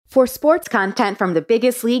For sports content from the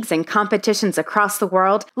biggest leagues and competitions across the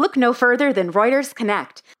world, look no further than Reuters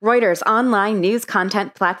Connect, Reuters' online news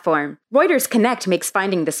content platform. Reuters Connect makes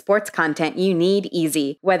finding the sports content you need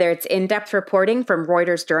easy, whether it's in-depth reporting from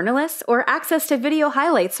Reuters journalists or access to video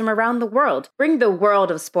highlights from around the world. Bring the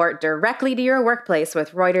world of sport directly to your workplace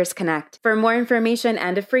with Reuters Connect. For more information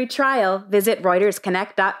and a free trial, visit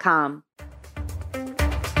ReutersConnect.com.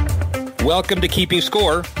 Welcome to Keeping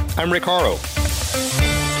Score. I'm Rick Horrow.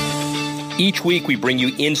 Each week we bring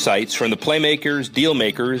you insights from the playmakers, deal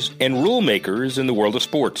makers, and rule makers in the world of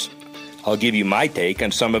sports. I'll give you my take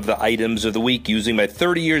on some of the items of the week using my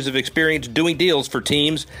 30 years of experience doing deals for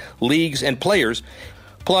teams, leagues, and players.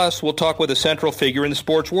 Plus, we'll talk with a central figure in the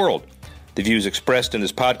sports world. The views expressed in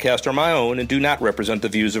this podcast are my own and do not represent the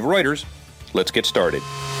views of Reuters. Let's get started.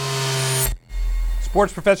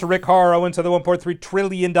 Sports professor Rick Horrow into the $1.3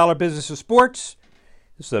 trillion business of sports.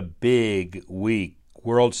 This is a big week.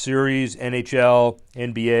 World Series, NHL,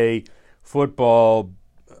 NBA, football,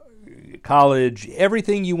 college,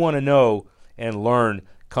 everything you want to know and learn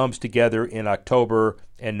comes together in October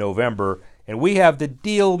and November, and we have the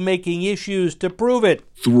deal-making issues to prove it.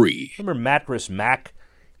 3. Remember Mattress Mac?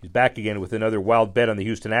 He's back again with another wild bet on the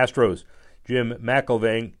Houston Astros. Jim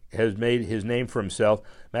McIlvaine has made his name for himself.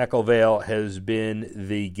 McIlvaine has been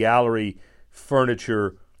the Gallery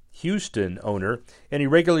Furniture Houston owner, and he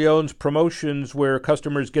regularly owns promotions where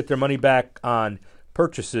customers get their money back on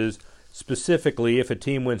purchases, specifically if a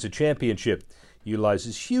team wins a championship. He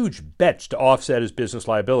utilizes huge bets to offset his business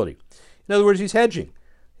liability. In other words, he's hedging.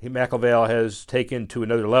 McIlvaine has taken to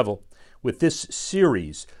another level with this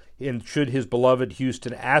series, and should his beloved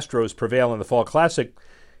Houston Astros prevail in the Fall Classic,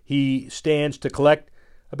 he stands to collect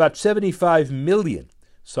about $75 million,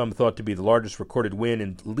 some thought to be the largest recorded win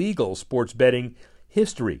in legal sports betting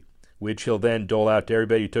history, which he'll then dole out to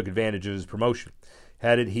everybody who took advantage of his promotion.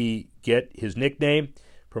 How did he get his nickname?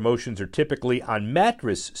 Promotions are typically on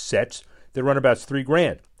mattress sets that run about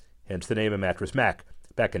 $3,000, hence the name of Mattress Mac.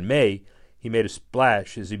 Back in May, he made a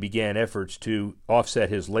splash as he began efforts to offset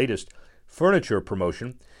his latest furniture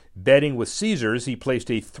promotion. Betting with Caesars, he placed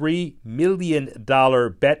a $3 million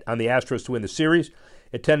bet on the Astros to win the series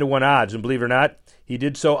at 10-1 odds, and believe it or not, he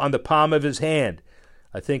did so on the palm of his hand.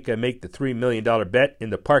 I think I make the $3 million bet in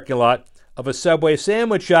the parking lot of a Subway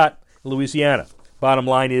sandwich shop in Louisiana. Bottom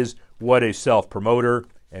line is, what a self-promoter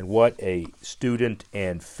and what a student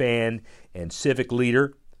and fan and civic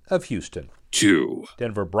leader of Houston. 2.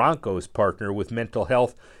 Denver Broncos partner with mental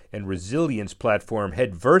health and resilience platform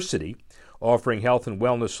Headversity, offering health and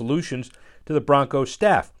wellness solutions to the Broncos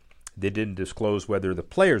staff. They didn't disclose whether the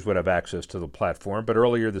players would have access to the platform, but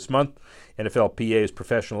earlier this month, NFLPA's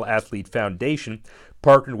Professional Athlete Foundation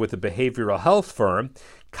partnered with a behavioral health firm,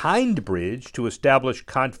 Kindbridge, to establish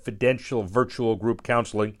confidential virtual group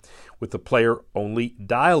counseling with the player-only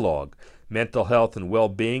dialogue. Mental health and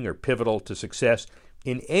well-being are pivotal to success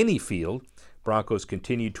in any field. Broncos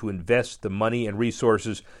continue to invest the money and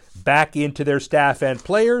resources back into their staff and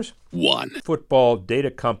players. 1. Football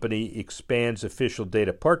data company expands official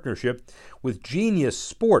data partnership with Genius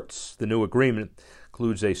Sports. The new agreement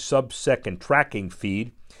includes a sub-second tracking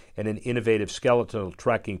feed and an innovative skeletal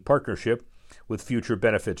tracking partnership with future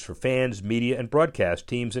benefits for fans, media, and broadcast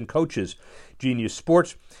teams and coaches. Genius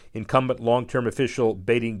Sports, incumbent long-term official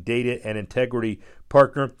betting data and integrity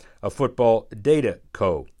partner of Football Data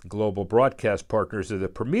Co. Global broadcast partners of the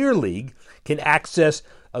Premier League can access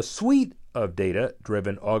a suite of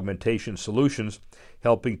data-driven augmentation solutions,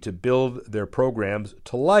 helping to build their programs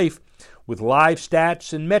to life with live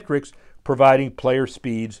stats and metrics, providing player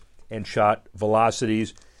speeds and shot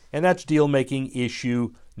velocities. And that's deal-making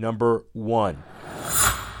issue number 1.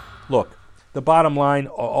 Look, the bottom line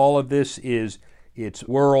of all of this is it's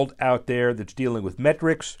world out there that's dealing with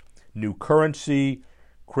metrics, new currency,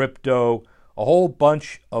 crypto, a whole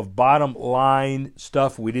bunch of bottom line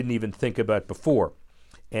stuff we didn't even think about before.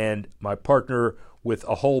 And my partner with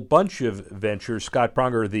a whole bunch of ventures, Scott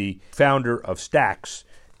Pronger, the founder of Stacks,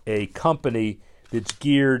 a company that's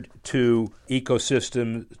geared to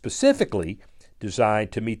ecosystem specifically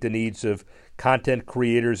designed to meet the needs of content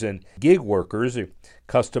creators and gig workers,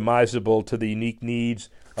 customizable to the unique needs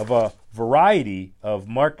of a variety of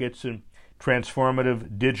markets and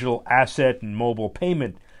transformative digital asset and mobile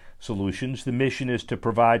payment solutions. The mission is to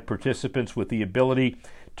provide participants with the ability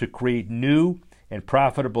to create new and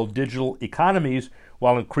profitable digital economies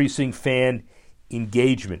while increasing fan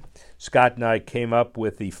engagement. Scott and I came up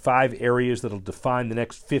with the 5 areas that will define the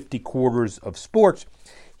next 50 quarters of sports.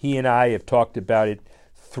 He and I have talked about it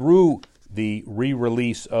through the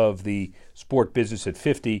re-release of the Sport Business at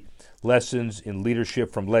 50 Lessons in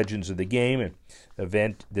Leadership from Legends of the Game, an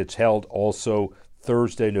event that's held also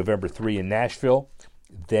Thursday, November 3 in Nashville,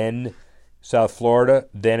 then South Florida,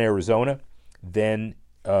 then Arizona, then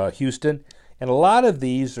Houston. And a lot of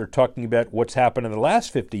these are talking about what's happened in the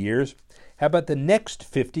last 50 years. How about the next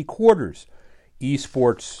 50 quarters?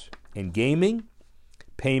 Esports and gaming,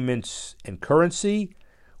 payments and currency,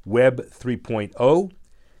 Web 3.0,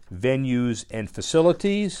 venues and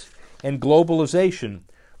facilities, and globalization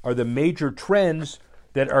are the major trends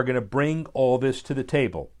that are going to bring all this to the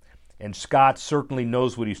table. And Scott certainly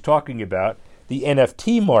knows what he's talking about. The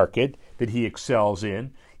NFT market that he excels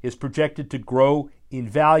in is projected to grow in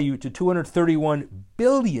value to $231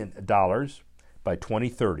 billion by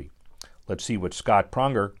 2030. Let's see what Scott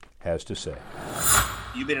Pronger has to say.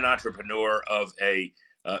 You've been an entrepreneur of a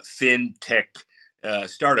fintech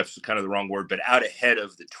startups, kind of the wrong word, but out ahead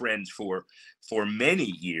of the trends for many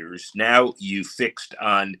years. Now you fixed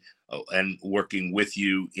on and working with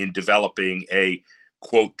you in developing a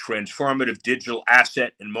quote transformative digital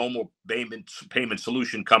asset and mobile payment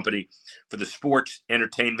solution company for the sports,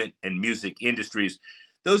 entertainment, and music industries.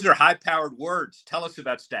 Those are high-powered words. Tell us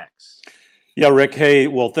about Stax. Yeah, Rick. Hey,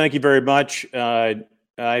 well, thank you very much. I've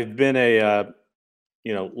been a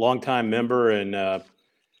longtime member and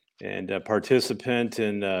a participant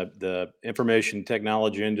in the information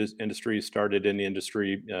technology industry. Started in the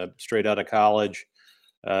industry straight out of college,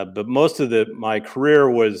 but most of my career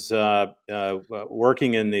was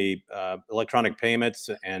working in the electronic payments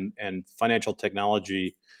and financial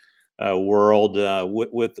technology world,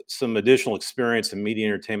 with some additional experience in media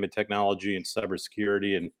entertainment technology and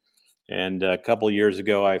cybersecurity. And a couple of years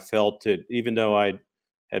ago, I felt that even though I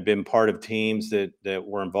had been part of teams that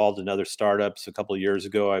were involved in other startups a couple of years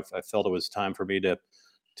ago, I felt it was time for me to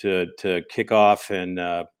kick off and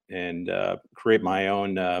create my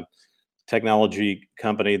own technology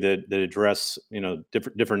company that address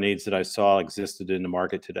different needs that I saw existed in the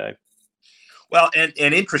market today. Well, and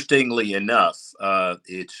interestingly enough,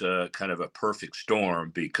 it's kind of a perfect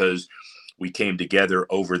storm because we came together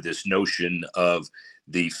over this notion of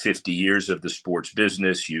the 50 years of the sports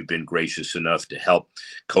business. You've been gracious enough to help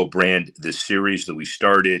co-brand this series that we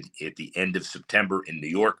started at the end of September in New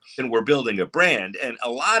York. And we're building a brand, and a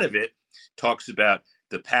lot of it talks about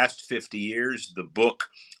the past 50 years, the book,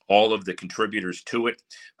 all of the contributors to it,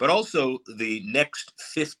 but also the next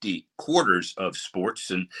 50 quarters of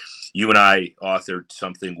sports. And you and I authored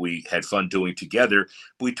something we had fun doing together.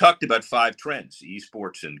 We talked about 5 trends: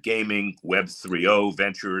 esports and gaming, Web 3.0,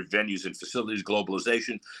 venues and facilities,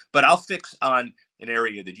 globalization. But I'll fix on an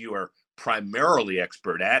area that you are primarily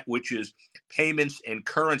expert at, which is payments and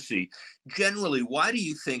currency. Generally, why do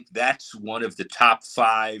you think that's one of the top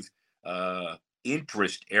 5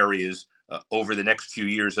 interest areas over the next few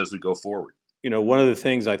years as we go forward? One of the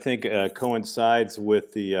things I think coincides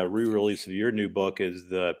with the re-release of your new book is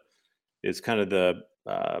kind of the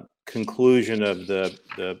conclusion of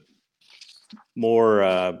the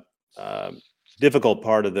more difficult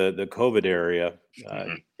part of the COVID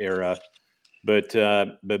era. But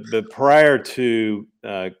prior to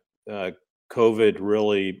COVID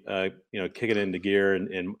really kicking into gear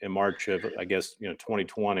in March of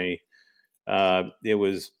 2020, it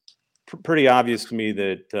was pretty obvious to me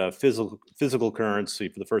that physical currency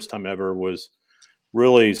for the first time ever was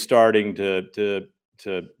really starting to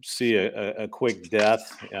see a quick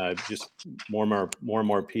death. Just more and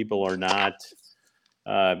more people are not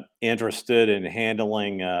interested in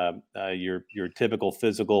handling your typical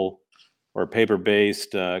physical or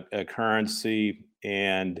paper-based currency,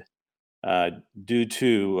 and due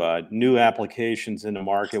to new applications in the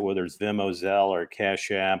market, whether it's Venmo, Zelle, or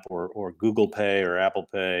Cash App, or Google Pay or Apple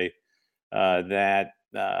Pay, that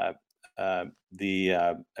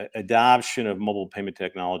the adoption of mobile payment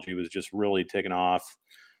technology was just really taking off,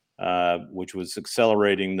 which was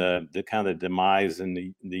accelerating the kind of demise in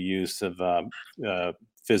the use of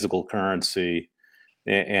physical currency.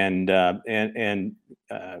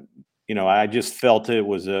 I just felt it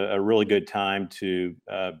was a really good time to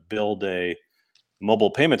build a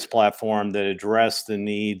mobile payments platform that addressed the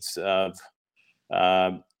needs of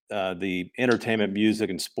the entertainment, music,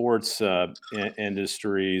 and sports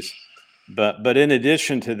industries. But in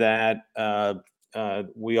addition to that,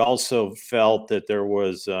 we also felt that there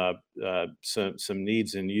was some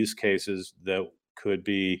needs and use cases that could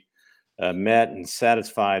be met and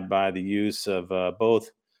satisfied by the use of both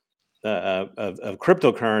of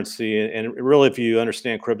cryptocurrency. And really, if you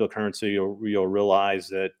understand cryptocurrency, you'll realize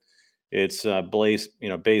that it's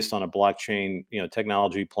based on a blockchain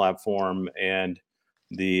technology platform, and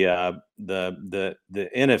the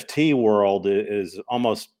NFT world is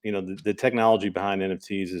almost, the technology behind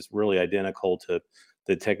NFTs is really identical to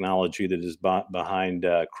the technology that is behind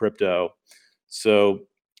crypto. So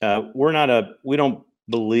we don't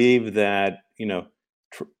believe that Web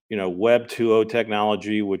 2.0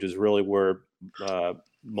 technology, which is really where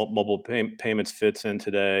mobile payments fits in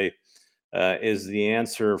today, is the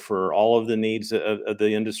answer for all of the needs of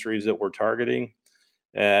the industries that we're targeting.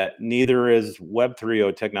 Neither is Web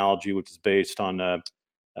 3.0 technology, which is based on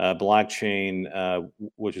blockchain,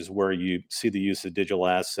 which is where you see the use of digital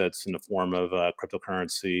assets in the form of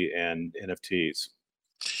cryptocurrency and NFTs.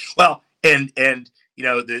 Well, and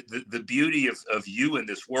the beauty of you in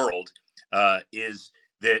this world is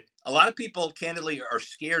that a lot of people candidly are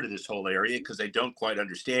scared of this whole area because they don't quite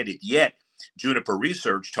understand it yet. Juniper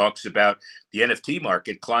Research talks about the NFT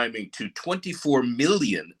market climbing to 24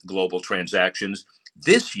 million global transactions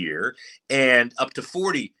this year and up to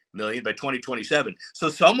 40 million by 2027. So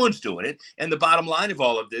someone's doing it. And the bottom line of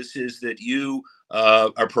all of this is that you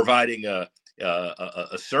are providing a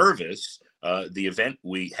service. The event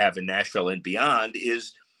we have in Nashville and beyond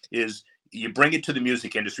is you bring it to the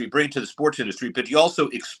music industry, bring it to the sports industry, but you also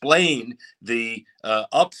explain the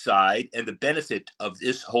upside and the benefit of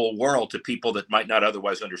this whole world to people that might not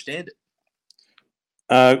otherwise understand it.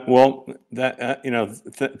 Well,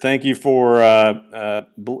 thank you for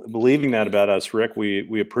believing that about us, Rick.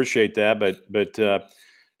 We appreciate that, but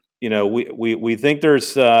we think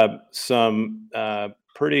there's some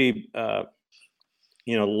pretty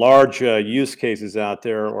large use cases out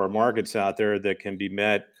there or markets out there that can be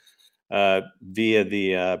met via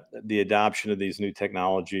the adoption of these new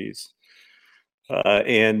technologies. Most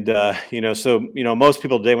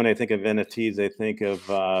people today, when they think of NFTs, they think of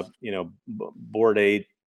Bored Ape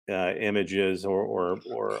images or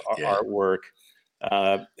artwork.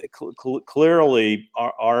 Clearly,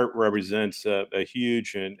 art represents a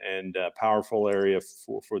huge and powerful area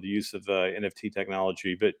for the use of NFT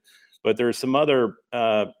technology. But there are some other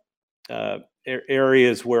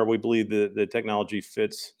areas where we believe the technology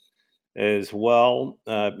fits as well.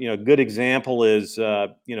 A good example is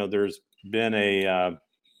there's been a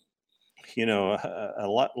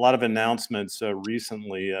lot of announcements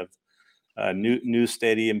recently of new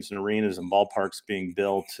stadiums and arenas and ballparks being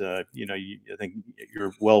built. I think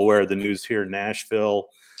you're well aware of the news here in Nashville.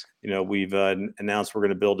 We've announced we're going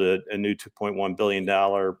to build a new $2.1 billion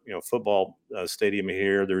football stadium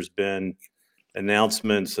here. There's been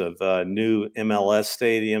announcements of new MLS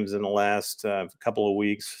stadiums in the last couple of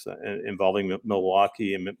weeks involving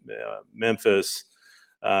Milwaukee and Memphis.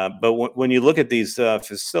 But when you look at these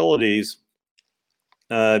facilities,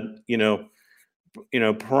 probably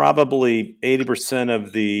 80%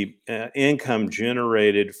 of the income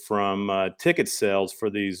generated from ticket sales for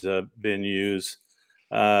these venues,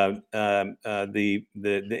 the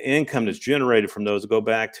income that's generated from those go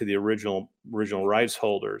back to the original rights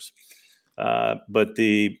holders. But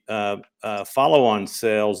the follow-on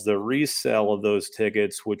sales, the resale of those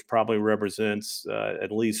tickets, which probably represents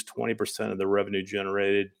at least 20% of the revenue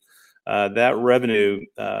generated, that revenue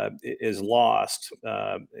is lost.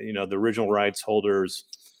 The original rights holders,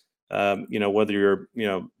 whether you're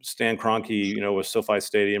Stan Kroenke, with SoFi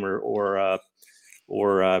Stadium or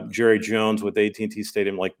Jerry Jones with AT&T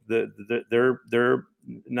Stadium, like they're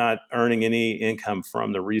not earning any income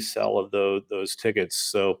from the resale of those tickets.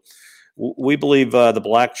 So we believe the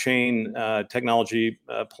blockchain technology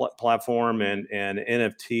platform and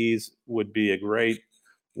NFTs would be a great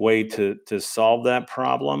way to solve that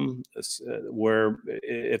problem. Where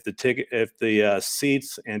if the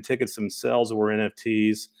seats and tickets themselves were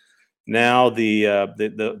NFTs, now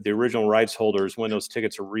the original rights holders, when those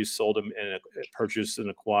tickets are resold and purchased and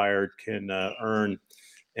acquired, can earn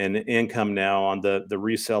an income now on the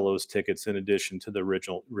resale of those tickets in addition to the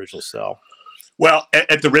original sale. Well,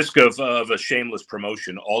 at the risk of a shameless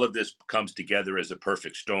promotion, all of this comes together as a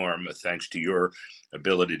perfect storm, thanks to your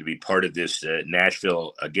ability to be part of this.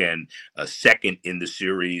 Nashville, again, second in the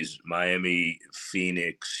series, Miami,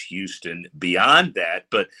 Phoenix, Houston, beyond that.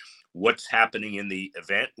 But what's happening in the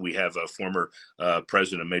event? We have a former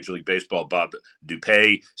president of Major League Baseball, Bob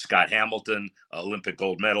Dupay, Scott Hamilton, Olympic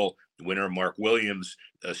gold medal winner Mark Williams,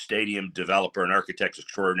 a stadium developer and architect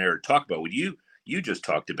extraordinaire to talk about what you just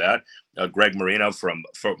talked about, Greg Marino from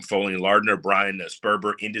Foley & Lardner, Brian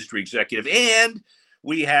Sperber, industry executive, and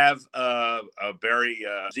we have Barry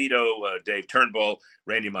Zito, Dave Turnbull,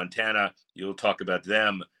 Randy Montana. You'll talk about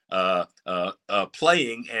them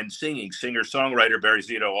playing and singing. Singer-songwriter Barry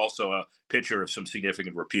Zito, also a pitcher of some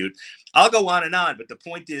significant repute. I'll go on and on, but the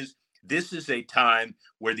point is this is a time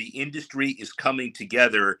where the industry is coming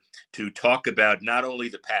together to talk about not only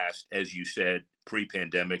the past, as you said,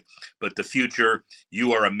 pre-pandemic, but the future.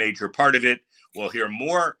 You are a major part of it. We'll hear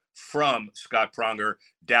more from Scott Pronger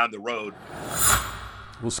down the road.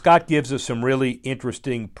 Well, Scott gives us some really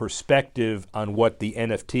interesting perspective on what the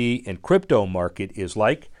NFT and crypto market is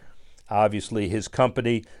like. Obviously, his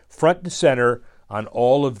company front and center on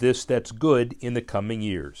all of this that's good in the coming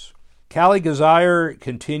years. Callie Gazier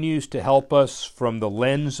continues to help us from the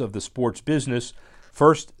lens of the sports business.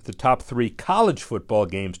 First, the top 3 college football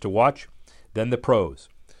games to watch, then the pros.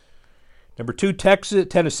 Number 2,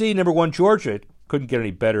 Tennessee. Number 1, Georgia. It couldn't get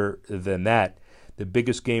any better than that. The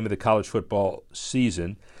biggest game of the college football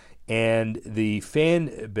season. And the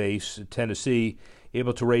fan base, Tennessee,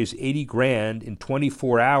 able to raise $80,000 in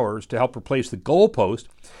 24 hours to help replace the goalpost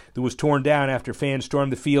that was torn down after fans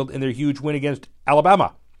stormed the field in their huge win against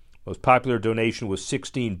Alabama. Most popular donation was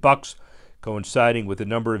 $16, coinciding with the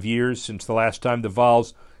number of years since the last time the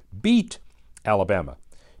Vols beat Alabama.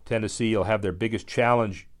 Tennessee will have their biggest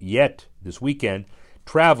challenge yet this weekend,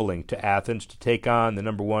 traveling to Athens to take on the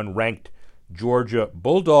number 1 ranked Georgia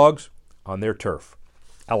Bulldogs on their turf.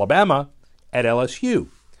 Alabama at LSU,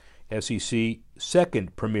 SEC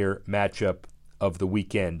second premier matchup of the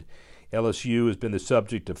weekend. LSU has been the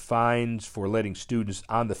subject of fines for letting students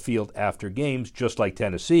on the field after games, just like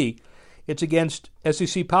Tennessee. It's against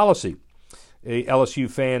SEC policy. LSU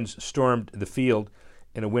fans stormed the field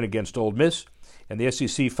in a win against Ole Miss, and the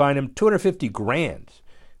SEC fined them $250,000,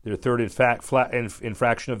 their third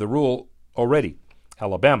infraction of the rule already.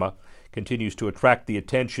 Alabama continues to attract the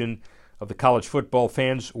attention of the college football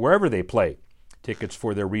fans wherever they play. Tickets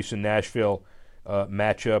for their recent Nashville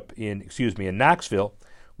matchup in Knoxville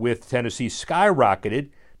with Tennessee skyrocketed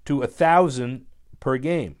to $1,000 per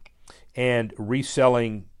game, and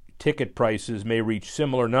reselling ticket prices may reach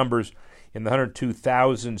similar numbers in the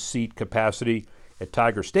 102,000 seat capacity at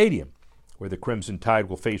Tiger Stadium, where the Crimson Tide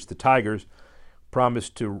will face the Tigers.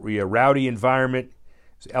 Promised to be a rowdy environment,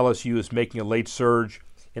 LSU is making a late surge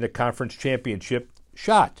in a conference championship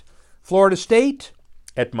shot. Florida State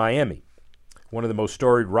at Miami, one of the most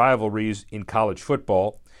storied rivalries in college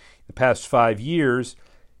football. In the past 5 years,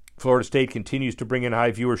 Florida State continues to bring in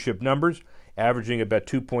high viewership numbers, averaging about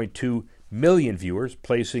 2.2 million viewers,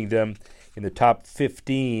 placing them in the top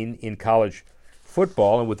 15 in college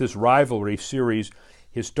football. And with this rivalry series,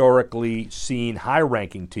 historically seen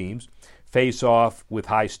high-ranking teams face off with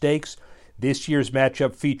high stakes. This year's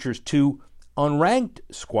matchup features 2 unranked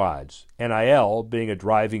squads, NIL being a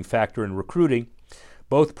driving factor in recruiting.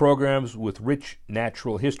 Both programs with rich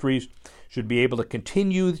natural histories should be able to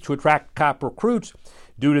continue to attract top recruits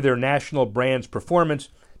due to their national brand's performance,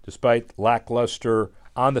 despite lackluster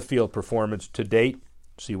on-the-field performance to date.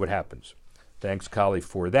 See what happens. Thanks, Collie,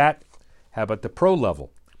 for that. How about the pro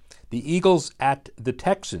level? The Eagles at the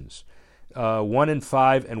Texans.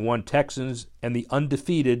 1-5-1 Texans and the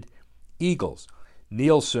undefeated Eagles.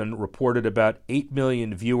 Nielsen reported about 8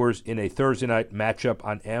 million viewers in a Thursday night matchup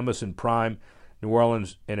on Amazon Prime, New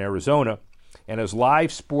Orleans and Arizona. And as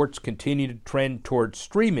live sports continue to trend towards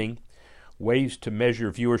streaming, ways to measure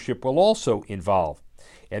viewership will also evolve.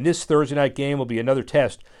 And this Thursday night game will be another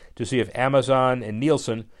test to see if Amazon and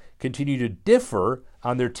Nielsen continue to differ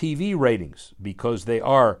on their TV ratings, because they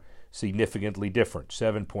are significantly different.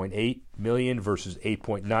 7.8 million versus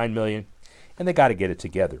 8.9 million, and they got to get it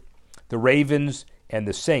together. The Ravens and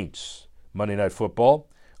the Saints, Monday Night Football,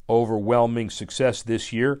 overwhelming success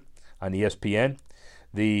this year on ESPN.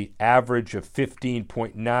 The average of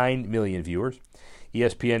 15.9 million viewers.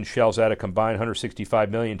 ESPN shells out a combined $165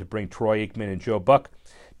 million to bring Troy Aikman and Joe Buck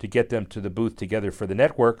to get them to the booth together for the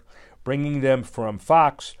network, bringing them from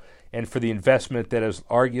Fox, and for the investment that has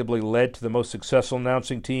arguably led to the most successful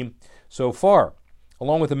announcing team so far.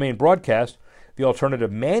 Along with the main broadcast, the alternative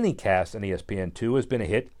Manningcast on ESPN2 has been a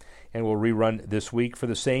hit and will rerun this week for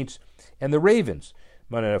the Saints and the Ravens.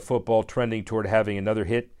 Monday Night Football trending toward having another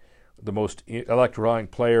hit, the most electrifying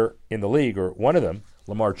player in the league, or one of them,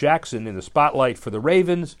 Lamar Jackson, in the spotlight for the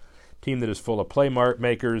Ravens, team that is full of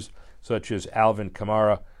playmakers such as Alvin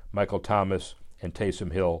Kamara, Michael Thomas, and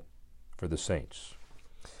Taysom Hill for the Saints.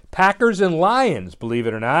 Packers and Lions, believe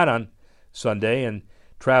it or not, on Sunday, and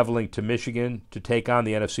traveling to Michigan to take on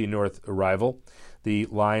the NFC North rival. The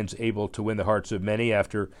Lions able to win the hearts of many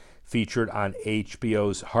after featured on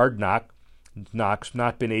HBO's Hard Knocks,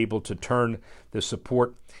 not been able to turn the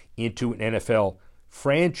support into an NFL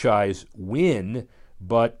franchise win,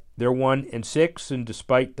 but they're 1-6, and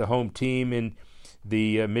despite the home team in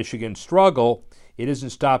the Michigan struggle, it isn't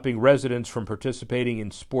stopping residents from participating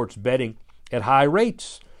in sports betting at high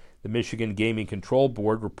rates. The Michigan Gaming Control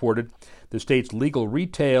Board reported the state's legal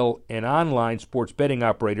retail and online sports betting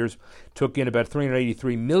operators took in about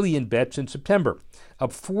 383 million bets in September,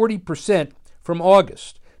 up 40% from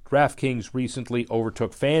August. DraftKings recently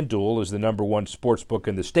overtook FanDuel as the number one sportsbook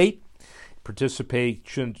in the state. Participants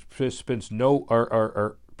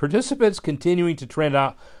continuing to trend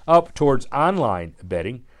up towards online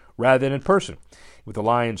betting rather than in person, with the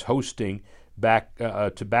Lions hosting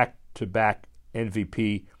back-to-back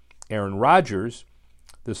MVP Aaron Rodgers.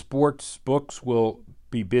 The sports books will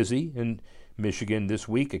be busy in Michigan this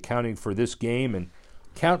week, accounting for this game and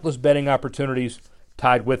countless betting opportunities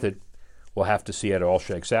tied with it. We'll have to see how it all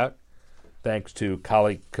shakes out. Thanks to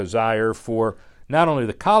Kali Kazire for not only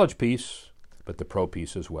the college piece, but the pro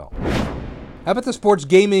piece as well. How about the Sports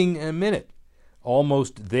Gaming Minute?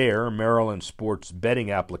 Almost there, Maryland sports betting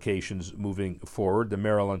applications moving forward. The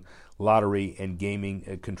Maryland Lottery and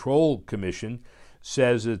Gaming Control Commission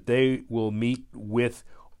says that they will meet with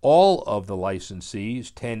all of the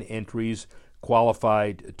licensees, 10 entries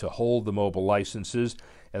qualified to hold the mobile licenses,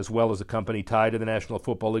 as well as a company tied to the National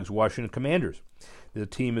Football League's Washington Commanders. The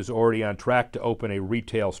team is already on track to open a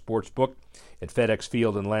retail sports book at FedEx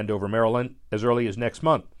Field in Landover, Maryland, as early as next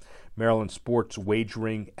month. Maryland Sports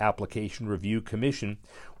Wagering Application Review Commission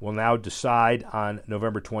will now decide on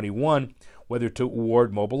November 21 whether to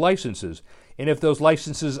award mobile licenses. And if those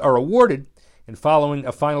licenses are awarded, and following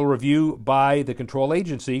a final review by the control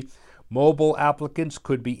agency, mobile applicants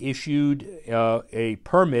could be issued a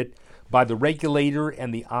permit by the regulator,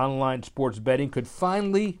 and the online sports betting could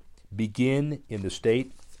finally begin in the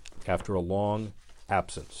state after a long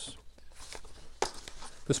absence.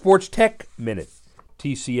 The Sports Tech Minute.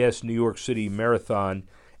 TCS New York City Marathon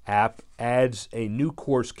app adds a new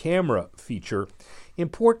course camera feature,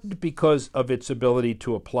 important because of its ability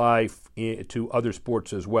to apply to other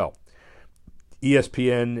sports as well.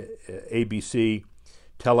 ESPN, ABC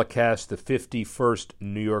telecast the 51st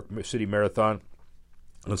New York City Marathon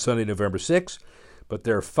on Sunday, November 6th, but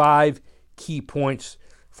there are 5 key points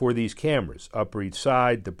for these cameras: Upper East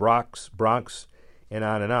Side, the Bronx, and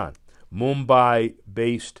on and on.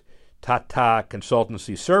 Mumbai-based Tata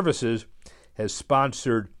Consultancy Services has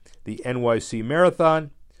sponsored the NYC Marathon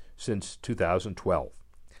since 2012.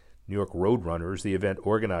 New York Roadrunners, the event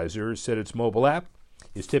organizers, said its mobile app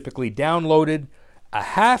is typically downloaded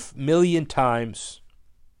 500,000 times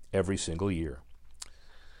every single year.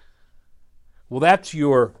 Well, that's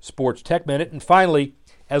your Sports Tech Minute. And finally,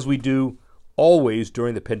 as we do always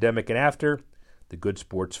during the pandemic and after, the Good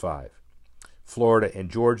Sports 5. Florida and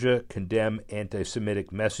Georgia condemn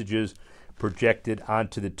anti-Semitic messages projected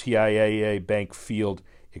onto the TIAA Bank Field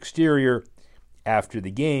exterior after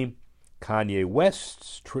the game. Kanye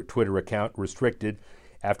West's Twitter account restricted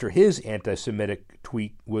after his anti-Semitic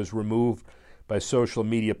tweet was removed by social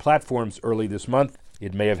media platforms early this month.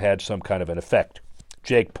 It may have had some kind of an effect.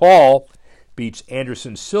 Jake Paul beats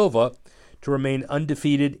Anderson Silva to remain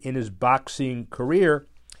undefeated in his boxing career.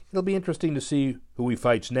 It'll be interesting to see who he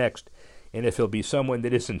fights next, and if he'll be someone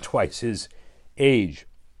that isn't twice his age.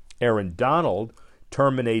 Aaron Donald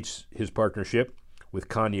terminates his partnership with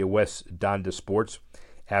Kanye West's Donda Sports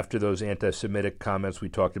after those anti-Semitic comments we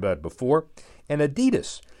talked about before. And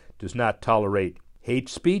Adidas does not tolerate hate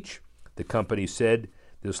speech, the company said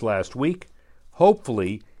this last week,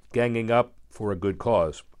 hopefully ganging up for a good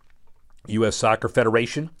cause. U.S. Soccer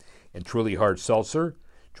Federation and Truly Hard Seltzer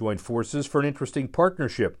joined forces for an interesting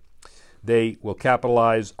partnership. They will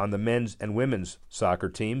capitalize on the men's and women's soccer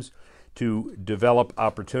teams to develop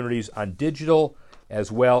opportunities on digital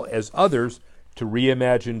as well as others to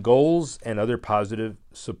reimagine goals and other positive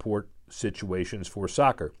support situations for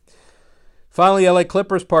soccer. Finally, LA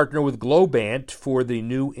Clippers partner with Globant for the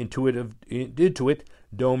new Intuit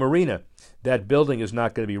Dome Arena. That building is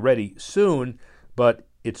not going to be ready soon, but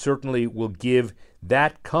it certainly will give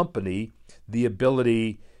that company the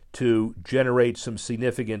ability to generate some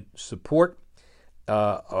significant support,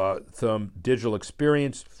 some digital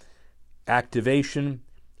experience, activation,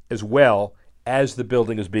 as well as the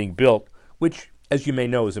building is being built, which, as you may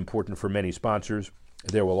know, is important for many sponsors.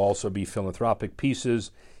 There will also be philanthropic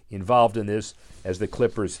pieces involved in this, as the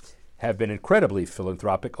Clippers have been incredibly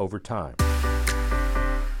philanthropic over time.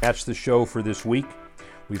 That's the show for this week.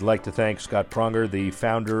 We'd like to thank Scott Prunger, the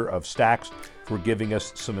founder of Stacks, for giving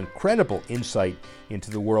us some incredible insight into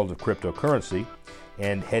the world of cryptocurrency,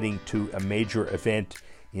 and heading to a major event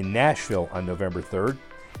in Nashville on November 3rd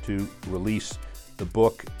to release the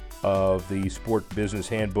book of the Sport Business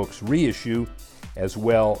Handbook's reissue, as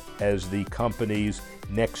well as the company's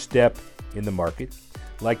next step in the market.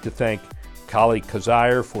 I'd like to thank Kali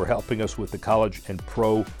Kazire for helping us with the college and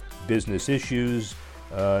pro business issues,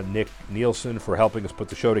 Nick Nielsen for helping us put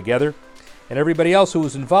the show together, and everybody else who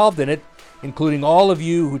was involved in it, including all of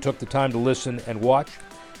you who took the time to listen and watch.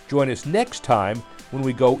 Join us next time when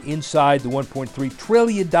we go inside the $1.3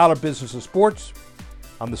 trillion business of sports.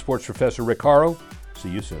 I'm the sports professor, Rick Horrow. See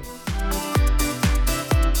you soon.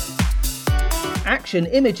 Action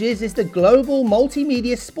Images is the global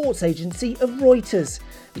multimedia sports agency of Reuters.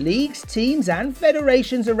 Leagues, teams and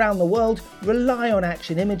federations around the world rely on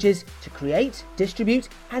Action Images to create, distribute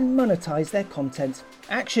and monetize their content.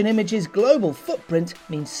 Action Images' global footprint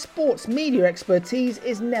means sports media expertise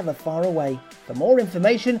is never far away. For more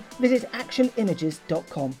information, visit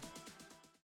actionimages.com.